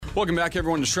Welcome back,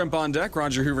 everyone, to Shrimp on Deck.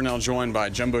 Roger Hoover now joined by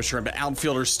Jumbo Shrimp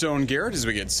outfielder Stone Garrett as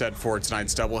we get set for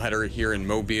tonight's doubleheader here in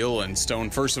Mobile. And Stone,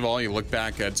 first of all, you look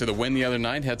back to the win the other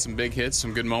night, had some big hits,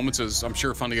 some good moments. It was, I'm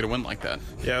sure, fun to get a win like that.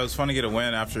 Yeah, it was fun to get a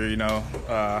win after,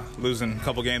 losing a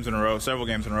couple games in a row, several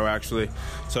games in a row, actually.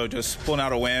 So just pulling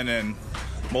out a win and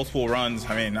multiple runs.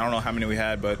 I mean, I don't know how many we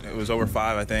had, but it was over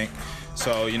 5, I think.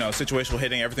 So, situational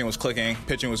hitting, everything was clicking.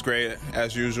 Pitching was great,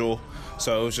 as usual.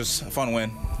 So it was just a fun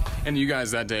win. And you guys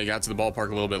that day got to the ballpark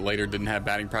a little bit later, didn't have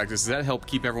batting practice. Does that help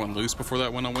keep everyone loose before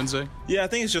that win on Wednesday? Yeah, I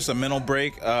think it's just a mental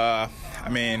break.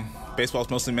 Baseball's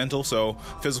mostly mental, so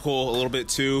physical a little bit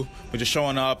too. But just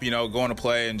showing up, going to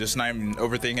play and just not even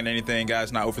overthinking anything.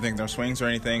 Guys not overthinking their swings or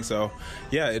anything. So,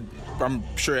 yeah, I'm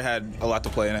sure it had a lot to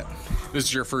play in it. This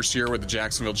is your first year with the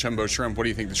Jacksonville Jumbo Shrimp. What do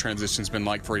you think the transition's been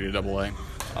like for you to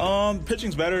AA?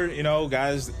 Pitching's better.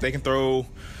 Guys, they can throw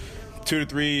 2 to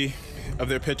 3 of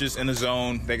their pitches in the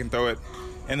zone. They can throw it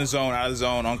in the zone, out of the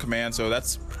zone, on command. So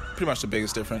that's pretty much the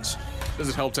biggest difference. Does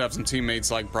it help to have some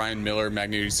teammates like Brian Miller,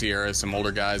 Magneto Sierra, some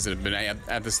older guys that have been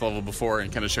at this level before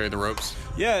and kind of show you the ropes?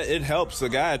 Yeah, it helps. The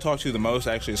guy I talk to the most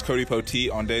actually is Cody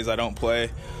Poteet on days I don't play.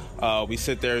 We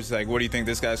sit there, it's like, what do you think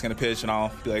this guy's going to pitch? And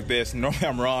I'll be like this. And normally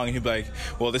I'm wrong. And he'd be like,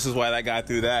 well, this is why that guy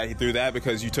threw that. He threw that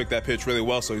because you took that pitch really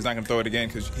well, so he's not going to throw it again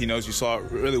because he knows you saw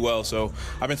it really well. So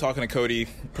I've been talking to Cody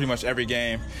pretty much every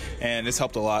game, and it's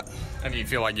helped a lot. And you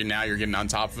feel like you're getting on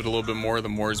top of it a little bit more, the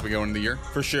more as we go into the year?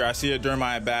 For sure. I see it during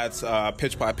my at-bats,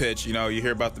 pitch by pitch. You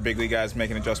hear about the big league guys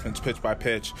making adjustments pitch by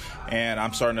pitch, and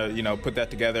I'm starting to, put that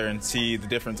together and see the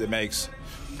difference it makes.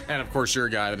 And, of course, you're a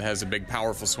guy that has a big,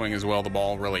 powerful swing as well. The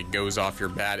ball really goes off your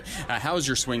bat. How has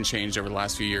your swing changed over the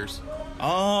last few years?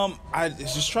 I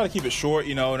just try to keep it short,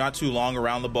 not too long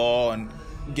around the ball and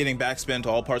getting backspin to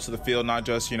all parts of the field, not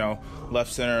just,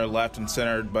 left and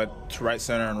center, but to right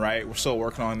center and right. We're still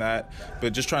working on that.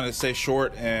 But just trying to stay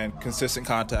short and consistent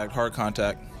contact, hard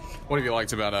contact. What have you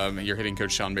liked about your hitting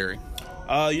coach, Sean Berry?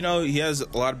 He has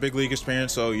a lot of big league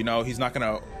experience, so, he's not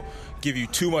going to give you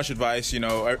too much advice,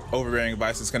 overbearing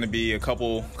advice. It's going to be a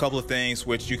couple of things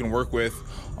which you can work with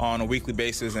on a weekly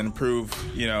basis and improve,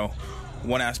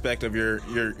 one aspect of your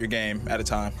game at a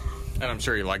time. And I'm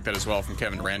sure you like that as well from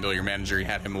Kevin Randall, your manager. You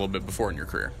had him a little bit before in your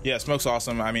career. Yeah, Smoke's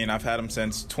awesome. I mean, I've had him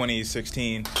since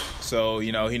 2016. So,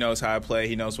 he knows how I play.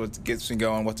 He knows what gets me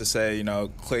going, what to say,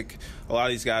 click. A lot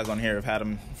of these guys on here have had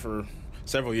him for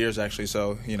several years, actually.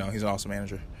 So, he's an awesome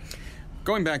manager.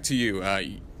 Going back to you,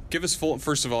 give us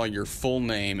first of all your full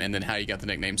name and then how you got the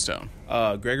nickname Stone.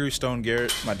 Gregory Stone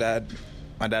Garrett. My dad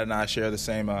and I share the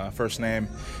same first name.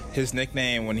 His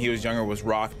nickname when he was younger was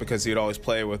Rock because he'd always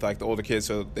play with the older kids,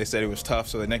 so they said he was tough,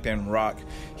 so they nicknamed him Rock.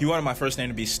 He wanted my first name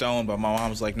to be Stone, but my mom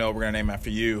was like, no, we're going to name him after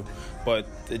you. But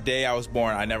the day I was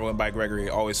born, I never went by Gregory,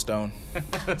 always Stone.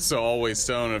 So always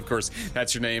Stone. Of course,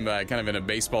 that's your name kind of in a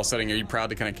baseball setting. Are you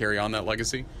proud to kind of carry on that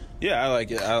legacy? Yeah, I like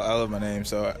it. I love my name.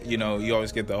 So, you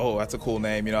always get that's a cool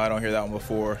name. I don't hear that one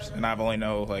before. And I've only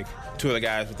know 2 of the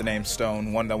guys with the name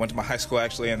Stone. One that went to my high school,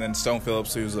 actually, and then Stone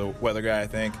Phillips, who's a weather guy, I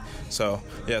think. So,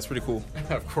 yeah, it's pretty cool.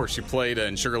 Of course, you played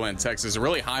in Sugar Land, Texas, a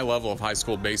really high level of high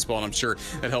school baseball, and I'm sure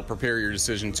that helped prepare your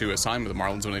decision to sign with the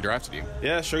Marlins when they drafted you.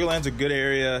 Yeah, Sugar Land's a good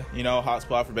area, hot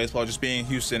spot for baseball. Just being in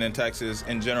Houston and Texas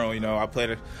in general, I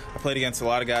played against a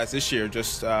lot of guys this year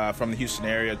just from the Houston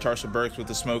area. Tarsha Burks with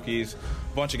the Smokies,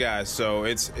 a bunch of guys. So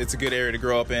it's a good area to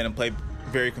grow up in and play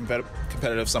very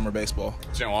competitive summer baseball.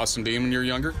 Did you know Austin Dean when you were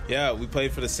younger? Yeah, we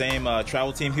played for the same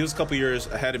travel team. He was a couple years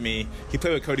ahead of me. He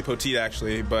played with Cody Poteet,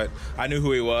 actually, but I knew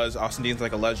who he was. Austin Dean's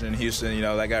like a legend in Houston,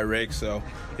 that guy Rick. So,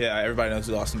 yeah, everybody knows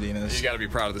who Austin Dean is. You got to be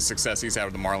proud of the success he's had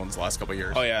with the Marlins the last couple of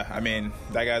years. Oh, yeah. I mean,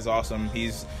 that guy's awesome.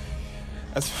 He's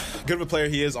as good of a player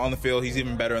he is on the field. He's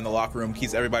even better in the locker room.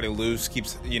 Keeps everybody loose. He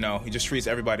just treats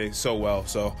everybody so well.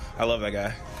 So I love that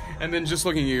guy. And then just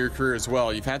looking at your career as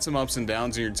well, you've had some ups and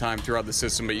downs in your time throughout the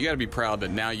system, but you got to be proud that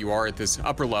now you are at this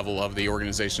upper level of the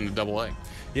organization of AA.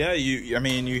 Yeah,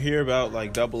 you hear about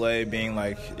AA being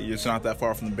it's not that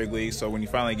far from the big leagues. So when you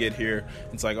finally get here,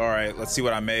 it's all right, let's see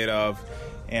what I'm made of.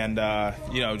 And,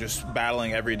 just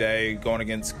battling every day, going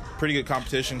against pretty good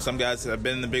competition. Some guys have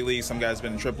been in the big league, some guys have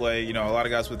been in AAA, a lot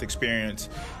of guys with experience.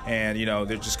 And,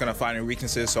 they're just going to find new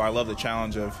weaknesses. So I love the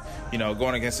challenge of,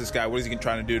 going against this guy. What is he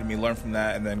trying to do to me? Learn from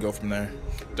that and then go from there.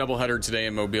 Doubleheader today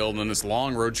in Mobile, and then this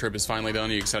long road trip is finally done.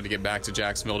 Are you excited to get back to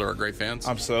Jacksonville to our great fans?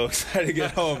 I'm so excited to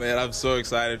get home, man. I'm so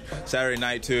excited. Saturday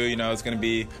night, too, it's going to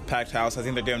be packed house. I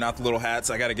think they're giving out the little hats.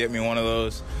 I got to get me one of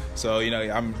those. So,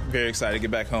 I'm very excited to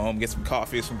get back home, get some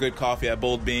coffee, some good coffee at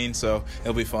Bold Bean, so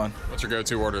it'll be fun. What's your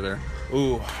go-to order there?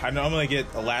 Ooh, I normally get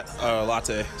a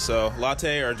latte. So a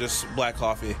latte or just black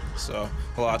coffee. So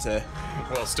a latte.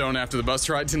 Well, Stone, after the bus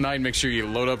ride tonight, make sure you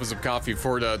load up with some coffee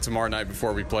for tomorrow night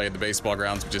before we play at the baseball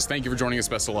grounds. Just thank you for joining us.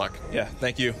 Best of luck. Yeah,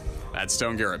 thank you. That's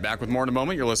Stone Garrett. Back with more in a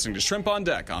moment. You're listening to Shrimp on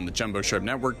Deck on the Jumbo Shrimp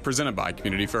Network, presented by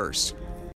Community First.